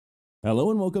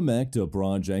Hello and welcome back to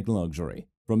Project Luxury.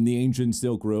 From the ancient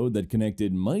Silk Road that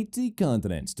connected mighty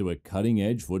continents to a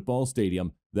cutting-edge football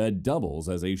stadium that doubles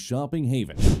as a shopping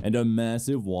haven and a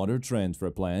massive water transfer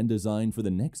plan designed for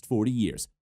the next 40 years,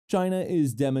 China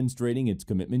is demonstrating its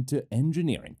commitment to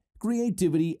engineering,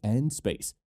 creativity, and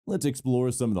space. Let's explore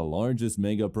some of the largest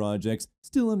mega projects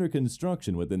still under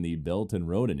construction within the Belt and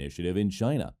Road Initiative in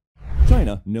China.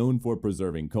 China, known for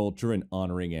preserving culture and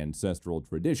honoring ancestral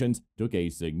traditions, took a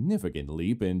significant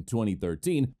leap in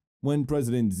 2013 when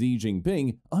President Xi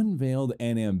Jinping unveiled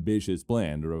an ambitious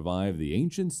plan to revive the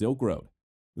ancient Silk Road.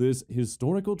 This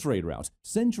historical trade route,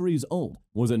 centuries old,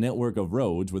 was a network of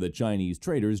roads where the Chinese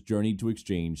traders journeyed to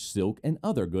exchange silk and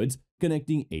other goods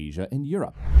connecting Asia and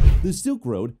Europe. The Silk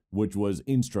Road, which was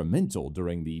instrumental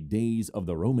during the days of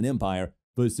the Roman Empire,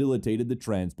 facilitated the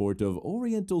transport of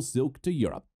Oriental silk to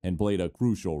Europe and played a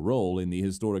crucial role in the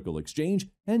historical exchange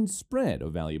and spread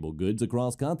of valuable goods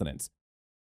across continents.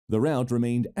 The route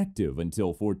remained active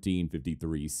until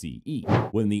 1453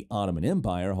 CE, when the Ottoman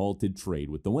Empire halted trade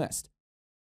with the West.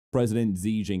 President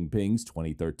Xi Jinping's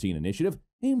 2013 initiative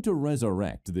aimed to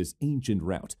resurrect this ancient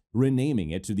route, renaming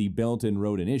it to the Belt and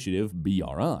Road Initiative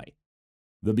 (BRI).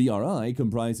 The BRI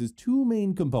comprises two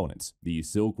main components, the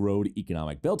Silk Road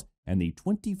Economic Belt and the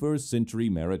 21st Century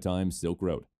Maritime Silk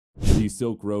Road. The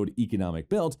Silk Road Economic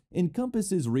Belt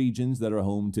encompasses regions that are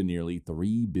home to nearly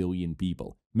 3 billion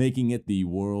people, making it the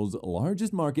world's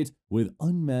largest market with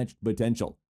unmatched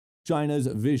potential. China's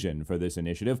vision for this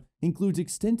initiative includes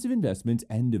extensive investment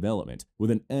and development,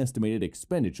 with an estimated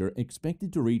expenditure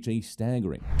expected to reach a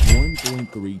staggering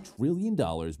 $1.3 trillion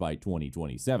by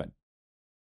 2027.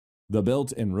 The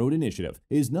Belt and Road Initiative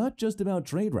is not just about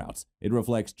trade routes. It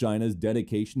reflects China's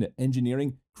dedication to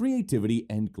engineering, creativity,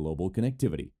 and global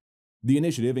connectivity. The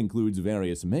initiative includes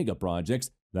various mega projects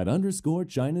that underscore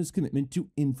China's commitment to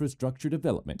infrastructure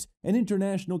development and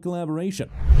international collaboration.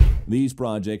 These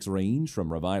projects range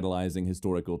from revitalizing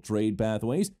historical trade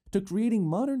pathways to creating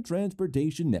modern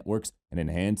transportation networks and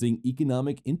enhancing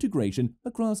economic integration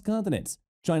across continents.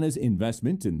 China's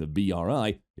investment in the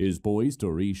BRI is poised to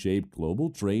reshape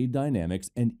global trade dynamics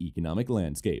and economic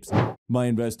landscapes. By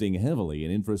investing heavily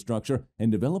in infrastructure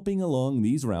and developing along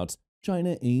these routes,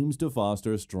 China aims to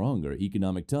foster stronger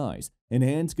economic ties,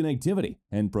 enhance connectivity,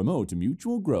 and promote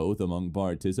mutual growth among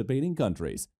participating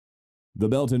countries. The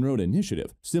Belt and Road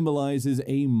Initiative symbolizes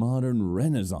a modern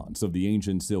renaissance of the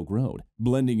ancient Silk Road,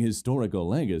 blending historical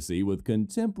legacy with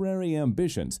contemporary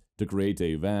ambitions to create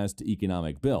a vast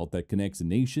economic belt that connects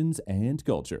nations and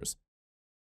cultures.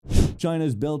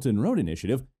 China's Belt and Road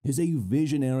Initiative is a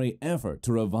visionary effort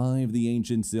to revive the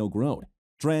ancient Silk Road,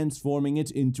 transforming it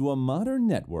into a modern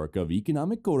network of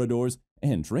economic corridors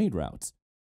and trade routes.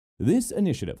 This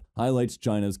initiative highlights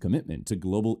China's commitment to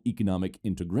global economic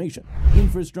integration,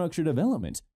 infrastructure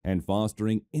development, and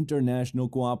fostering international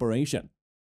cooperation.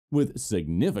 With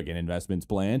significant investments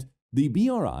planned, the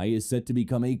BRI is set to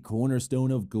become a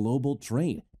cornerstone of global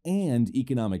trade and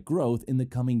economic growth in the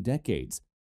coming decades,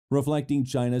 reflecting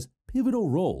China's pivotal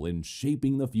role in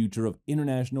shaping the future of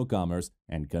international commerce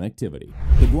and connectivity.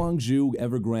 The Guangzhou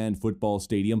Evergrande Football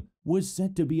Stadium was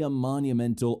set to be a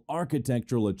monumental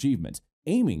architectural achievement,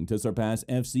 aiming to surpass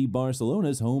FC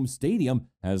Barcelona's home stadium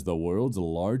as the world's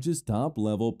largest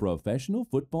top-level professional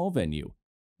football venue.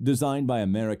 Designed by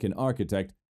American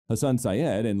architect Hassan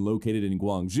Syed and located in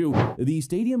Guangzhou, the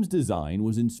stadium's design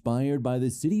was inspired by the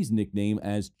city's nickname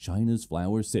as China's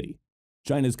Flower City.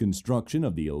 China's construction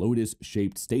of the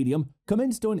lotus-shaped stadium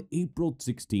commenced on April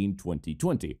 16,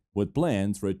 2020, with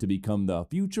plans for it to become the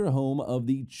future home of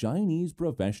the Chinese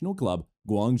professional club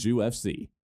Guangzhou FC.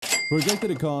 Projected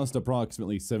to cost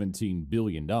approximately $17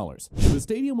 billion, the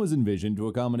stadium was envisioned to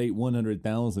accommodate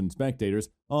 100,000 spectators,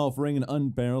 offering an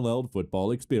unparalleled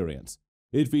football experience.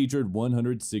 It featured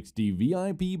 160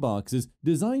 VIP boxes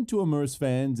designed to immerse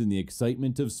fans in the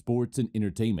excitement of sports and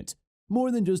entertainment.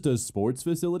 More than just a sports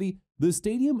facility, the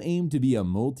stadium aimed to be a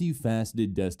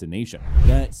multifaceted destination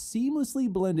that seamlessly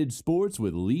blended sports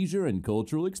with leisure and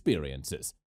cultural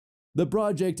experiences. The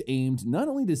project aimed not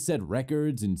only to set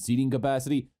records in seating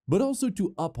capacity, but also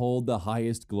to uphold the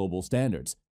highest global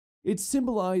standards. It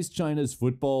symbolized China's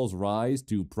football's rise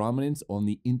to prominence on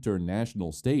the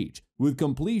international stage, with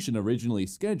completion originally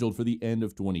scheduled for the end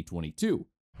of 2022.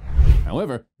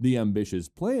 However, the ambitious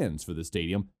plans for the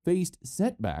stadium faced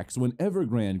setbacks when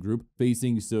Evergrande Group,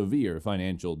 facing severe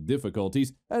financial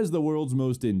difficulties as the world's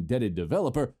most indebted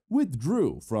developer,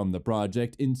 withdrew from the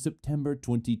project in September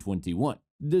 2021.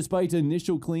 Despite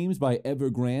initial claims by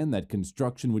Evergrande that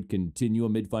construction would continue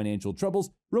amid financial troubles,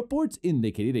 reports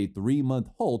indicated a 3-month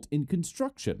halt in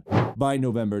construction. By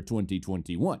November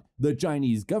 2021, the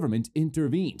Chinese government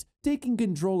intervened, taking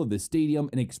control of the stadium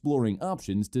and exploring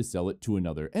options to sell it to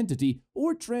another entity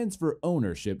or transfer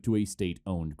ownership to a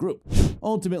state-owned group.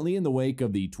 Ultimately, in the wake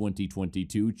of the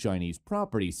 2022 Chinese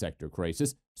property sector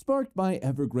crisis sparked by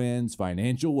Evergrande's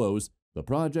financial woes, the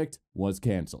project was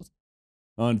cancelled.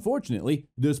 Unfortunately,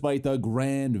 despite the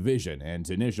grand vision and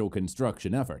initial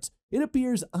construction efforts, it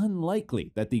appears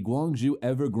unlikely that the Guangzhou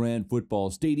Evergrande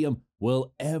Football Stadium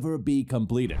will ever be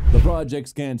completed. The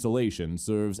project's cancellation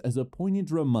serves as a poignant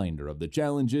reminder of the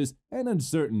challenges and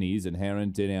uncertainties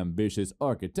inherent in ambitious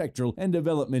architectural and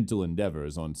developmental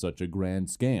endeavors on such a grand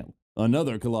scale.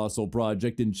 Another colossal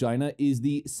project in China is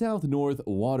the South-North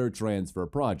Water Transfer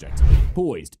Project,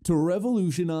 poised to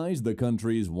revolutionize the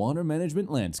country's water management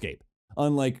landscape.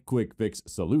 Unlike quick-fix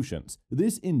solutions,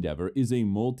 this endeavor is a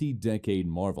multi-decade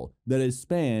marvel that has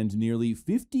spanned nearly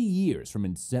 50 years from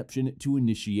inception to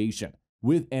initiation,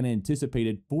 with an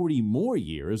anticipated 40 more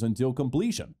years until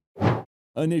completion.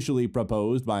 Initially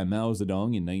proposed by Mao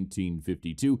Zedong in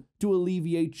 1952 to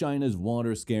alleviate China's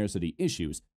water scarcity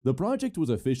issues, the project was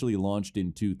officially launched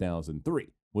in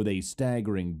 2003, with a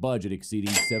staggering budget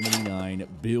exceeding $79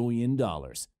 billion.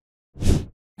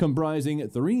 Comprising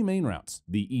 3 main routes,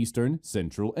 the Eastern,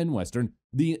 Central, and Western,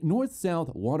 the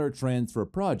North-South Water Transfer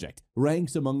Project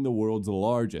ranks among the world's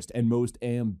largest and most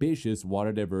ambitious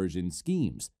water diversion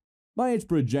schemes. By its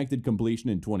projected completion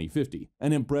in 2050,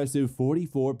 an impressive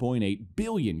 44.8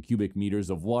 billion cubic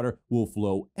meters of water will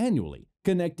flow annually,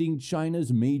 connecting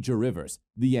China's major rivers,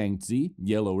 the Yangtze,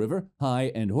 Yellow River,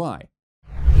 Hai, and Huai.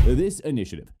 This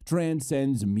initiative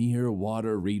transcends mere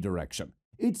water redirection.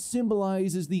 It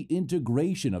symbolizes the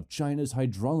integration of China's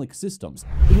hydraulic systems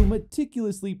through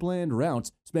meticulously planned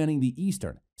routes spanning the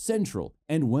eastern, central,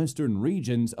 and western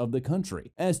regions of the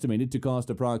country. Estimated to cost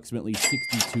approximately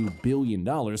 $62 billion,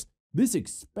 this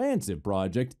expansive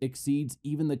project exceeds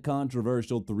even the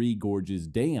controversial Three Gorges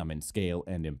Dam in scale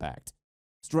and impact.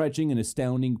 Stretching an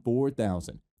astounding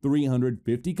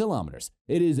 4,350 kilometers,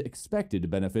 it is expected to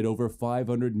benefit over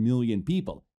 500 million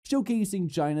people, showcasing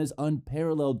China's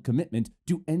unparalleled commitment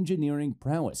to engineering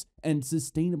prowess and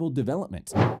sustainable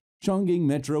development. Chongqing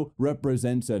Metro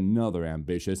represents another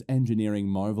ambitious engineering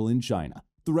marvel in China,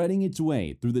 threading its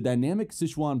way through the dynamic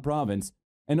Sichuan province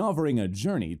and offering a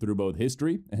journey through both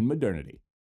history and modernity.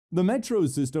 The metro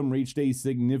system reached a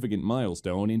significant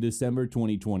milestone in December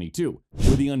 2022,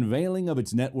 with the unveiling of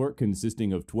its network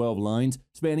consisting of 12 lines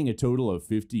spanning a total of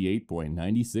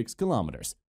 58.96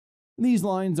 kilometers. These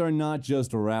lines are not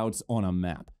just routes on a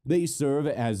map. They serve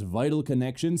as vital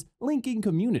connections linking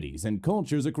communities and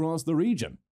cultures across the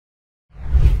region.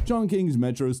 Chongqing's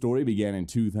metro story began in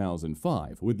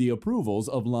 2005 with the approvals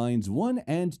of Lines 1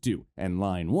 and 2, and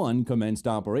Line 1 commenced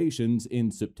operations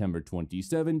in September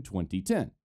 27,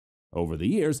 2010. Over the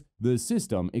years, the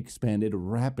system expanded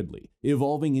rapidly,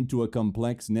 evolving into a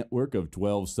complex network of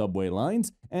 12 subway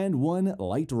lines and 1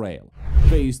 light rail.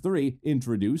 Phase 3,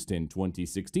 introduced in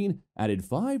 2016, added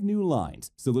 5 new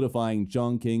lines, solidifying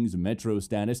Chongqing's metro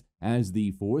status as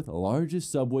the 4th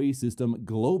largest subway system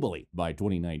globally by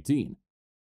 2019.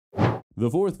 The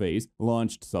 4th phase,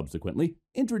 launched subsequently,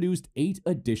 introduced 8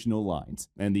 additional lines,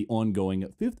 and the ongoing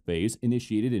 5th phase,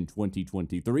 initiated in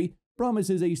 2023,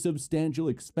 promises a substantial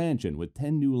expansion with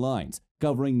 10 new lines,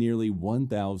 covering nearly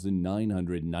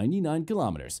 1,999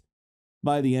 kilometers.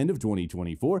 By the end of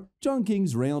 2024,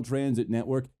 Chongqing's rail transit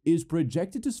network is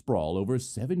projected to sprawl over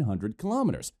 700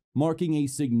 kilometers, marking a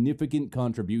significant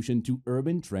contribution to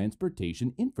urban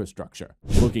transportation infrastructure.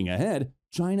 Looking ahead,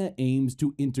 China aims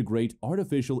to integrate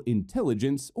artificial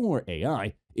intelligence, or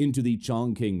AI, into the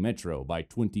Chongqing Metro by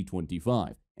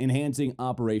 2025, enhancing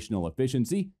operational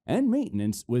efficiency and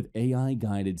maintenance with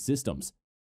AI-guided systems.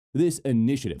 This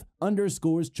initiative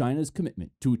underscores China's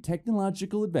commitment to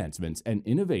technological advancements and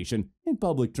innovation in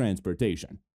public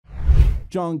transportation.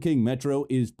 Chongqing Metro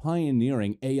is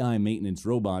pioneering AI maintenance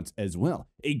robots as well,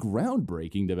 a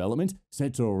groundbreaking development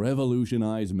set to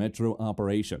revolutionize metro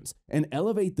operations and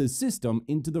elevate the system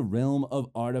into the realm of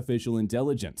artificial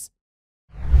intelligence.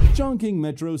 Chongqing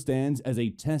Metro stands as a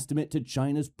testament to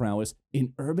China's prowess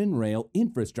in urban rail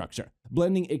infrastructure,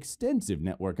 blending extensive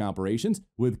network operations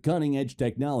with cutting-edge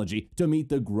technology to meet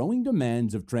the growing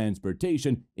demands of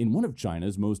transportation in one of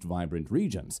China's most vibrant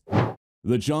regions.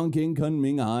 The Chongqing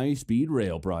Kunming High-Speed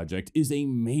Rail Project is a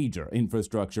major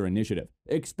infrastructure initiative,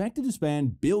 expected to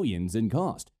span billions in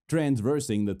cost,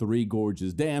 transversing the Three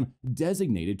Gorges Dam,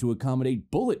 designated to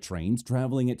accommodate bullet trains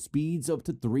traveling at speeds up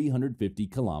to 350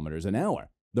 kilometers an hour.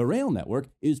 The rail network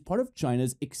is part of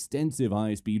China's extensive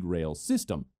high-speed rail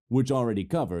system, which already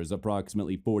covers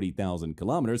approximately 40,000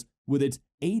 kilometers with its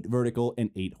 8 vertical and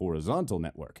 8 horizontal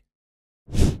network.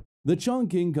 The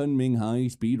Chongqing-Kunming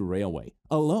High-Speed Railway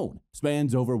alone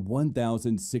spans over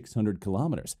 1,600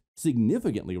 kilometers,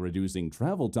 significantly reducing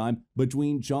travel time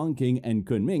between Chongqing and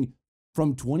Kunming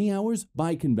from 20 hours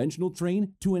by conventional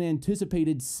train to an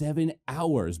anticipated 7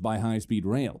 hours by high-speed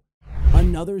rail.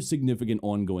 Another significant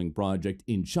ongoing project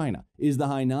in China is the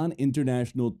Hainan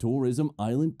International Tourism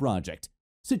Island Project.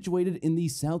 Situated in the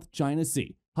South China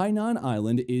Sea, Hainan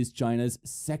Island is China's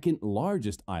second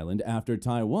largest island after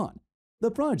Taiwan.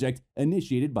 The project,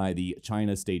 initiated by the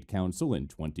China State Council in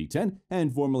 2010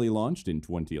 and formally launched in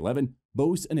 2011,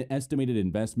 boasts an estimated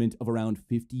investment of around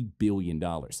 $50 billion.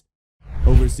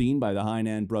 Overseen by the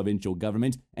Hainan provincial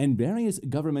government and various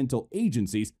governmental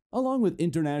agencies, along with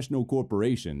international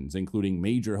corporations including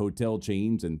major hotel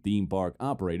chains and theme park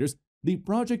operators, the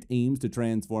project aims to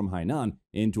transform Hainan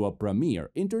into a premier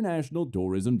international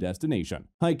tourism destination.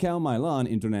 Haikou Mailan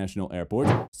International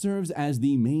Airport serves as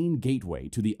the main gateway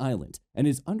to the island and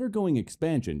is undergoing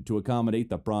expansion to accommodate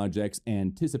the project's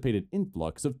anticipated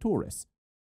influx of tourists.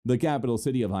 The capital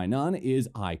city of Hainan is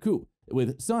Haikou,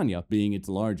 with Sanya being its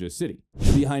largest city.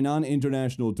 The Hainan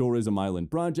International Tourism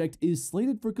Island project is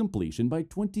slated for completion by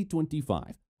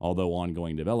 2025, although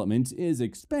ongoing development is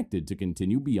expected to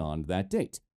continue beyond that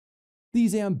date.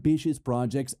 These ambitious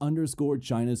projects underscore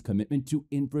China's commitment to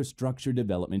infrastructure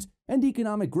development and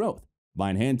economic growth.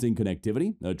 By enhancing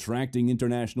connectivity, attracting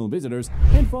international visitors,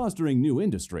 and fostering new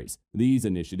industries, these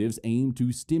initiatives aim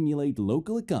to stimulate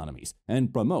local economies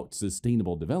and promote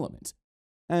sustainable development.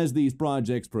 As these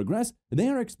projects progress, they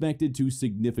are expected to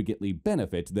significantly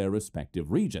benefit their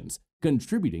respective regions,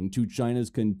 contributing to China's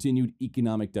continued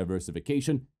economic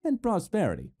diversification and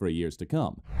prosperity for years to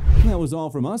come. That was all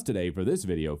from us today for this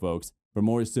video, folks. For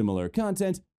more similar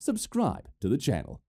content, subscribe to the channel.